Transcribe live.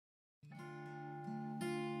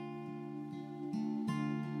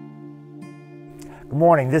Good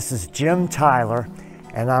morning, this is Jim Tyler,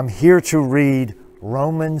 and I'm here to read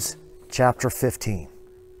Romans chapter 15.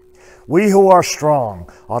 We who are strong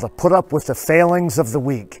ought to put up with the failings of the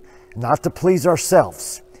weak, not to please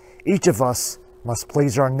ourselves. Each of us must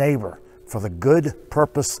please our neighbor for the good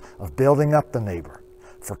purpose of building up the neighbor.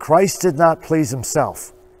 For Christ did not please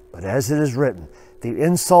himself, but as it is written, the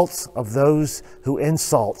insults of those who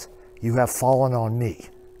insult you have fallen on me.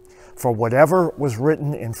 For whatever was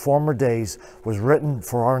written in former days was written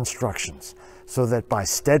for our instructions, so that by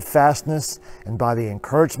steadfastness and by the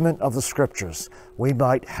encouragement of the Scriptures we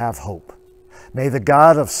might have hope. May the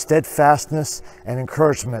God of steadfastness and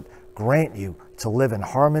encouragement grant you to live in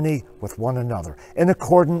harmony with one another, in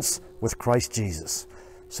accordance with Christ Jesus,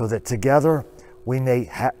 so that together we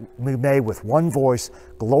may with one voice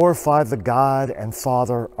glorify the God and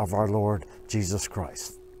Father of our Lord Jesus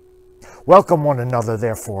Christ. Welcome one another,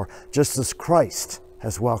 therefore, just as Christ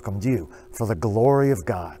has welcomed you, for the glory of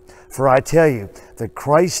God. For I tell you that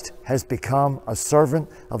Christ has become a servant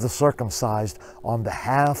of the circumcised on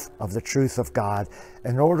behalf of the truth of God,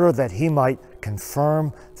 in order that he might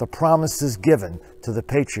confirm the promises given to the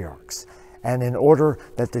patriarchs, and in order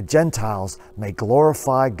that the Gentiles may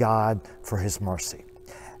glorify God for his mercy.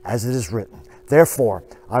 As it is written, therefore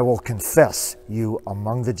I will confess you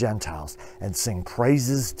among the Gentiles and sing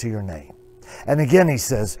praises to your name. And again he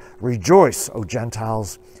says, rejoice, O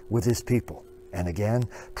Gentiles, with his people. And again,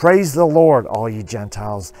 praise the Lord, all ye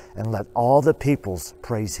Gentiles, and let all the peoples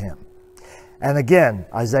praise him. And again,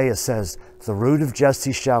 Isaiah says, the root of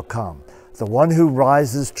Jesse shall come, the one who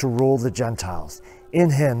rises to rule the Gentiles. In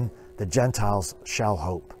him the Gentiles shall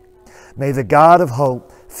hope. May the God of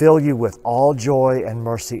hope fill you with all joy and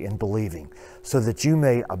mercy in believing, so that you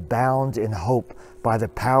may abound in hope by the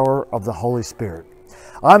power of the Holy Spirit.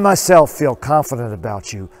 I myself feel confident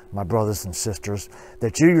about you, my brothers and sisters,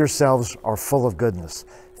 that you yourselves are full of goodness,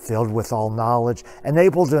 filled with all knowledge, and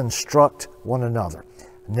able to instruct one another.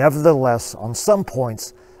 Nevertheless, on some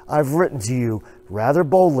points, I've written to you rather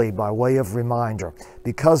boldly by way of reminder,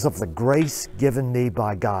 because of the grace given me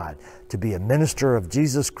by God to be a minister of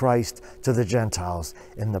Jesus Christ to the Gentiles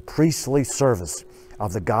in the priestly service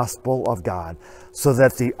of the gospel of God, so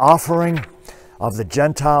that the offering of the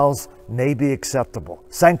Gentiles may be acceptable,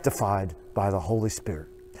 sanctified by the Holy Spirit.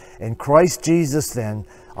 In Christ Jesus, then,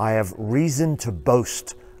 I have reason to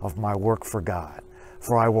boast of my work for God.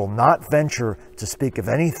 For I will not venture to speak of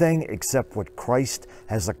anything except what Christ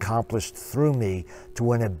has accomplished through me to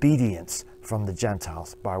win obedience from the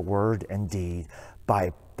Gentiles by word and deed,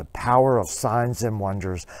 by the power of signs and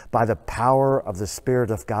wonders, by the power of the Spirit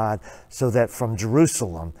of God, so that from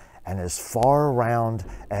Jerusalem and as far around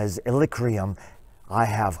as Illyricum I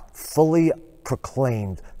have fully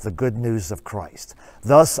proclaimed the good news of Christ.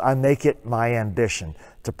 Thus I make it my ambition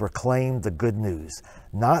to proclaim the good news,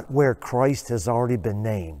 not where Christ has already been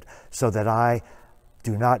named, so that I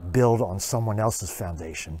do not build on someone else's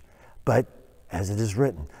foundation, but as it is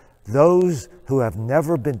written, those who have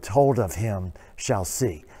never been told of him shall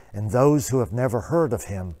see, and those who have never heard of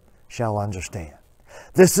him shall understand.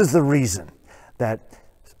 This is the reason that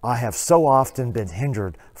I have so often been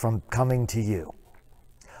hindered from coming to you.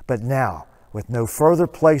 But now, with no further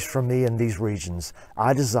place for me in these regions,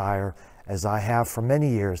 I desire, as I have for many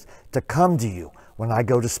years, to come to you when I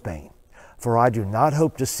go to Spain. For I do not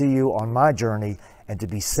hope to see you on my journey and to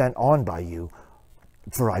be sent on by you.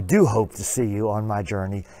 For I do hope to see you on my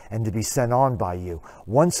journey and to be sent on by you,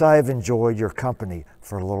 once I have enjoyed your company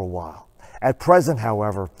for a little while. At present,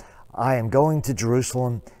 however, I am going to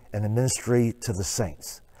Jerusalem in a ministry to the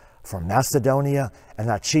saints. For Macedonia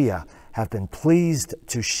and Achaia have been pleased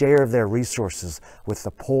to share their resources with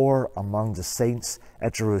the poor among the saints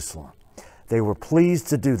at Jerusalem. They were pleased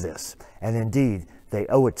to do this, and indeed they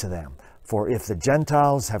owe it to them. For if the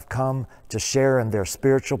Gentiles have come to share in their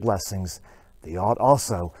spiritual blessings, they ought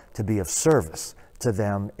also to be of service to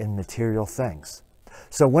them in material things.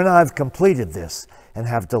 So when I have completed this and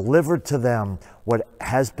have delivered to them what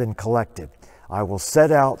has been collected, I will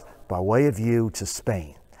set out by way of you to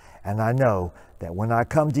Spain. And I know that when I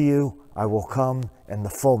come to you, I will come in the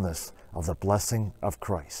fullness of the blessing of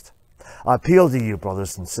Christ. I appeal to you,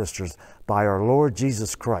 brothers and sisters, by our Lord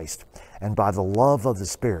Jesus Christ and by the love of the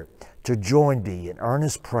Spirit, to join me in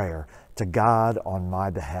earnest prayer to God on my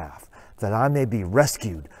behalf, that I may be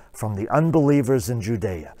rescued from the unbelievers in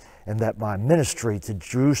Judea, and that my ministry to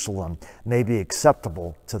Jerusalem may be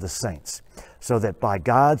acceptable to the saints, so that by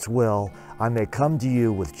God's will I may come to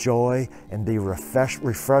you with joy and be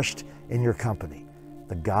refreshed in your company.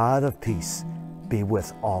 The God of peace be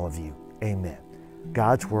with all of you. Amen.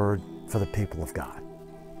 God's word for the people of God.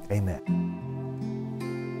 Amen.